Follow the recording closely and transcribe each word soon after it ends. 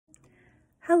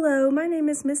Hello, my name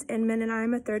is Miss Inman and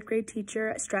I'm a third grade teacher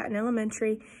at Stratton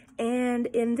Elementary. And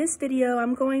in this video,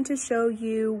 I'm going to show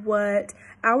you what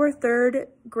our third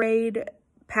grade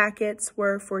packets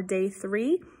were for day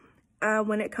 3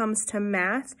 when it comes to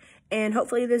math. And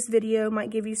hopefully this video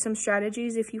might give you some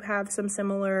strategies if you have some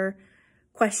similar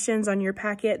questions on your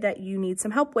packet that you need some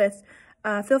help with.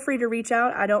 Feel free to reach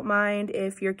out. I don't mind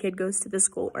if your kid goes to the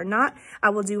school or not. I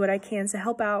will do what I can to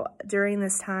help out during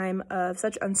this time of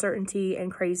such uncertainty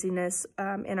and craziness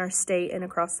in our state and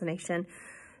across the nation.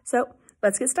 So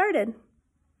let's get started.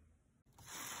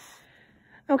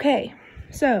 Okay,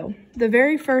 so the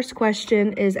very first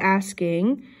question is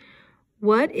asking,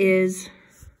 what is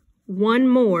 1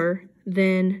 more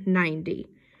than 90?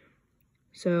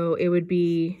 So it would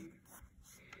be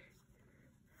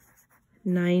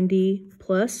 90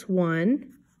 plus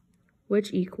 1,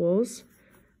 which equals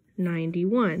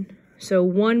 91. So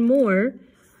 1 more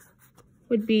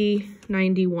would be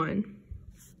 91.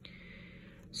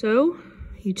 So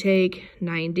you take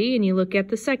 90 and you look at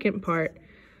the second part.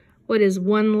 What is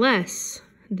 1 less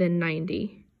than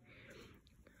 90?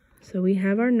 So we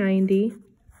have our 90,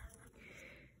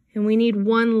 and we need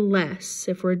 1 less.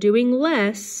 If we're doing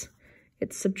less,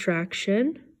 it's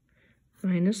subtraction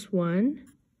minus 1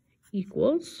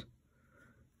 equals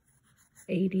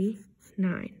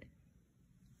 89.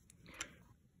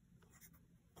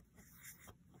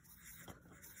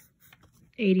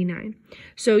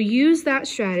 So use that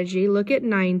strategy. Look at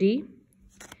 90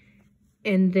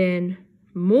 and then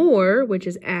more, which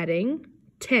is adding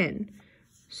 10.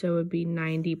 So it would be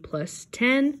 90 plus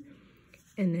 10,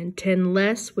 and then 10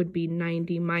 less would be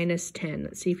 90 minus 10.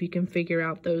 Let's see if you can figure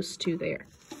out those two there.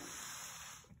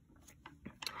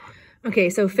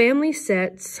 Okay, so family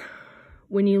sets,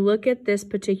 when you look at this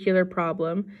particular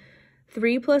problem,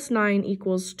 3 plus 9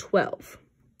 equals 12.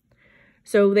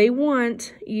 So they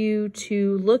want you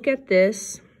to look at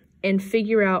this and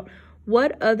figure out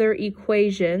what other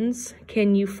equations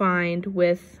can you find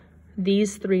with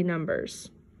these 3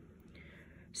 numbers.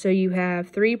 So you have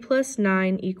 3 plus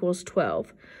 9 equals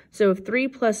 12. So if 3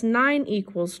 plus 9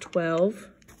 equals 12,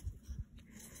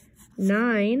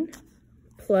 9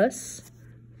 plus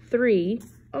 3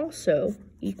 also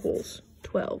equals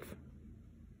 12.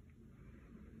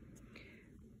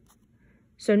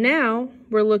 So now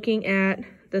we're looking at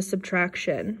the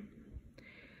subtraction.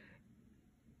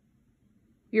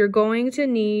 You're going to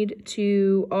need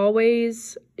to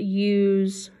always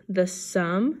use the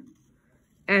sum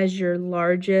as your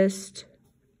largest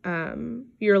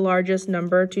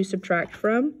number to subtract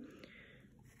from.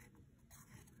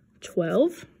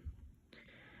 12.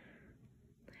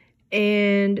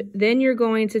 And then you're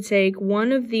going to take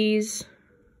one of these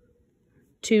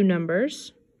 2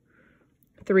 numbers,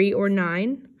 3 or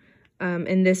 9.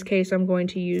 In this case, I'm going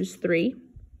to use 3.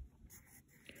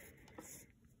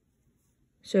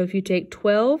 So if you take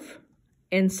 12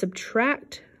 and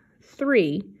subtract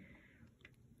 3,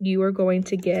 you are going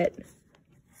to get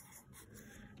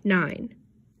 9.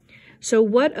 So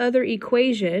what other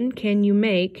equation can you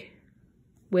make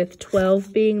with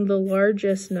 12 being the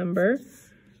largest number,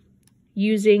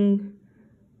 using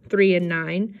 3 and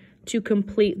 9 to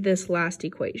complete this last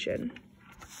equation?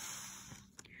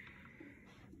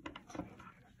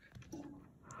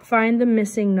 Find the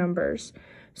missing numbers.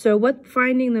 So what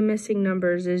finding the missing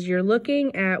numbers is, you're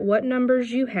looking at what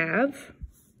numbers you have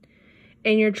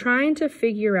and you're trying to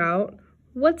figure out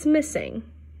what's missing.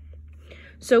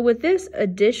 So with this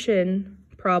addition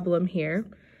problem here,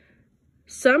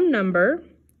 some number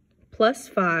plus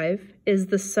 5 is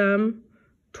the sum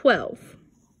 12.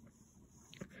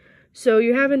 So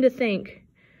you're having to think,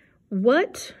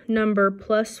 what number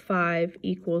plus 5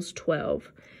 equals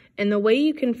 12? And the way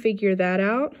you can figure that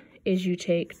out is you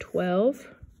take 12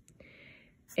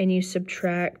 and you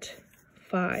subtract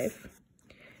 5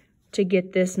 to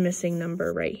get this missing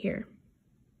number right here.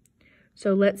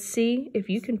 So let's see if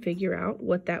you can figure out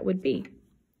what that would be.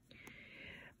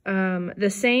 The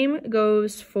same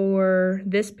goes for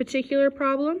this particular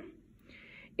problem.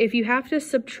 If you have to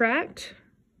subtract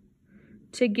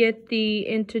to get the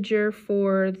integer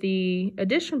for the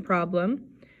addition problem,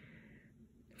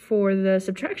 for the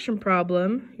subtraction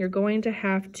problem, you're going to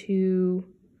have to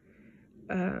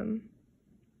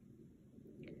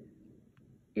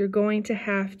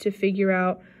figure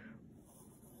out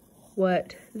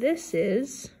what this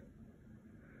is,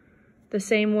 the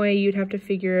same way you'd have to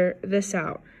figure this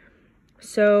out.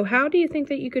 So how do you think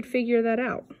that you could figure that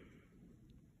out?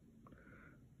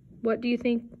 What do you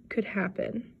think could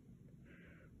happen?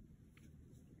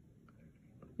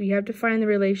 You have to find the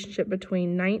relationship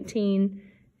between 19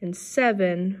 and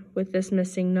 7 with this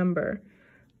missing number.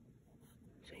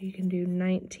 So you can do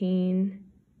 19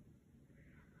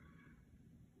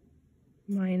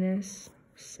 minus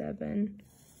 7 .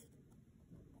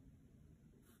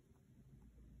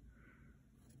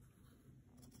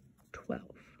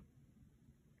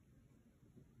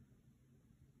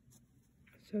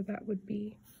 So that would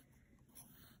be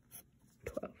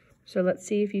 12. So let's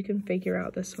see if you can figure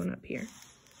out this one up here.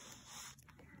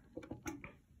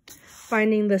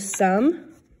 Finding the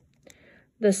sum.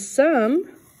 The sum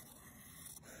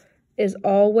is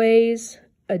always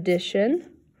addition,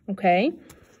 okay?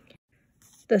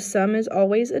 The sum is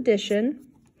always addition,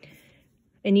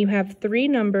 and you have 3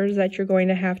 numbers that you're going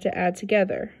to have to add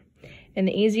together. And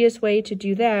the easiest way to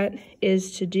do that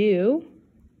is to do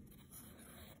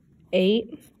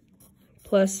 8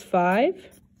 plus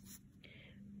 5,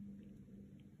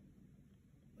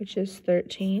 which is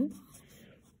 13,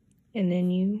 and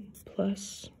then you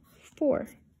plus 4.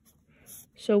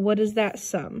 So what is that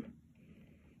sum?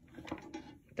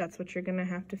 That's what you're going to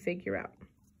have to figure out.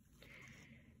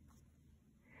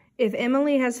 If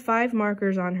Emily has 5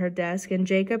 markers on her desk and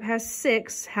Jacob has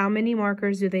 6, how many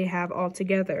markers do they have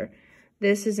altogether?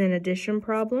 This is an addition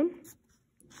problem,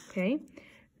 okay?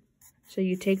 So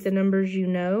you take the numbers you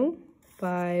know,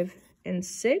 5 and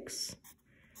 6,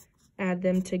 add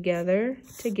them together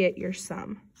to get your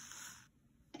sum.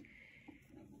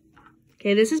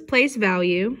 Okay, this is place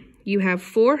value. You have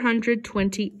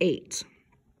 428.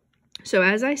 So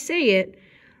as I say it,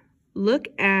 look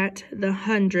at the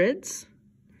hundreds.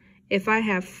 If I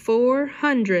have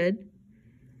 400,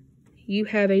 you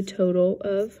have a total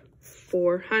of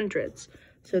 400s.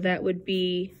 So that would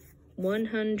be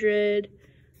 100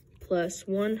 plus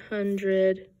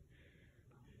 100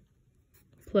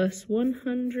 plus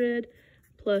 100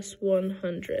 plus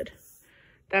 100.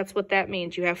 That's what that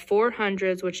means. You have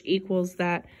 400s, which equals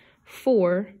that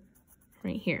 4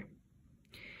 right here.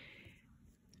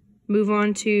 Move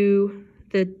on to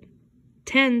the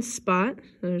 10 spot.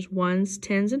 There's ones,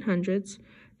 tens, and hundreds.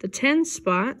 The 10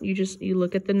 spot, you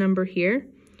look at the number here,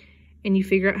 and you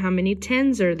figure out how many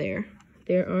tens are there.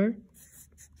 There are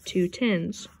 2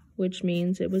 tens, which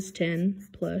means it was 10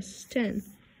 plus 10.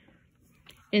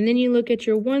 And then you look at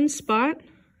your 1 spot,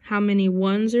 how many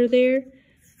ones are there?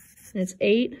 And it's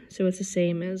 8, so it's the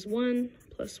same as 1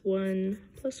 plus 1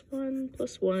 plus 1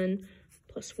 plus 1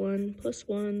 plus 1 plus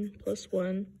 1 plus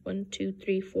 1, 1, 2,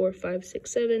 3, 4, 5,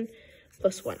 6, 7,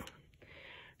 plus 1.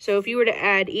 So if you were to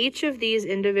add each of these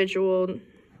individual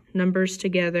numbers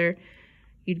together,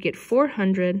 you'd get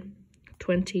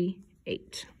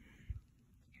 428.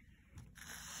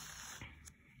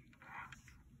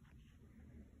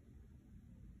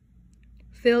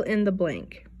 Fill in the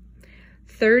blank.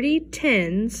 30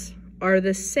 tens are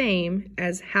the same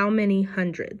as how many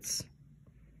hundreds?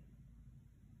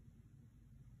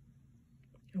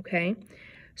 Okay,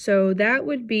 so that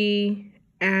would be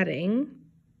adding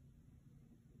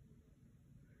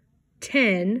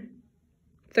 10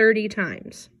 30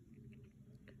 times.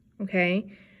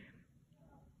 Okay,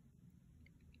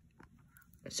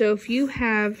 so if you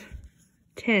have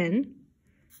 10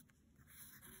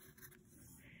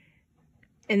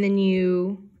 and then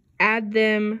you add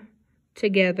them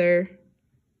together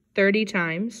 30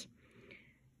 times,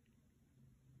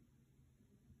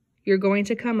 you're going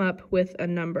to come up with a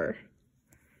number,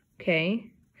 okay?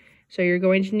 So you're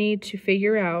going to need to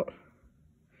figure out,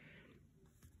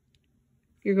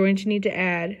 you're going to need to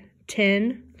add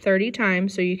 10 30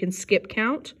 times so you can skip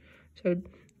count. So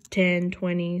 10,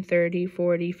 20, 30,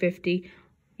 40, 50.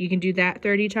 You can do that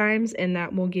 30 times, and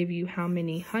that will give you how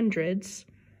many hundreds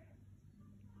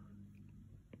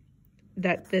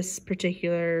that this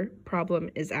particular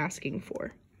problem is asking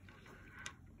for.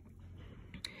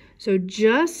 So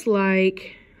just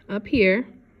like up here,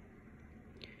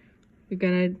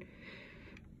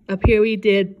 up here we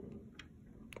did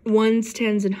ones,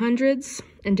 tens, and hundreds,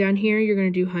 and down here you're gonna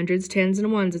do hundreds, tens,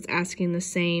 and ones. It's asking the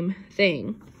same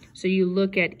thing. So you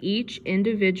look at each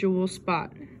individual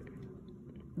spot,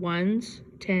 ones,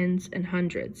 tens, and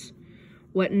hundreds.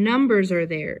 What numbers are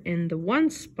there? In the one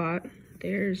spot,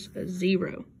 there's a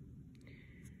 0.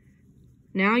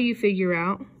 Now you figure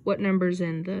out what number's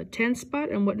in the 10 spot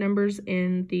and what number's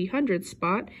in the 100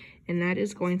 spot, and that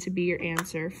is going to be your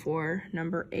answer for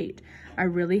number 8. I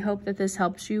really hope that this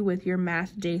helps you with your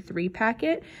Math Day 3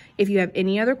 packet. If you have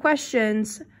any other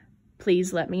questions,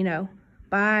 please let me know.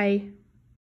 Bye.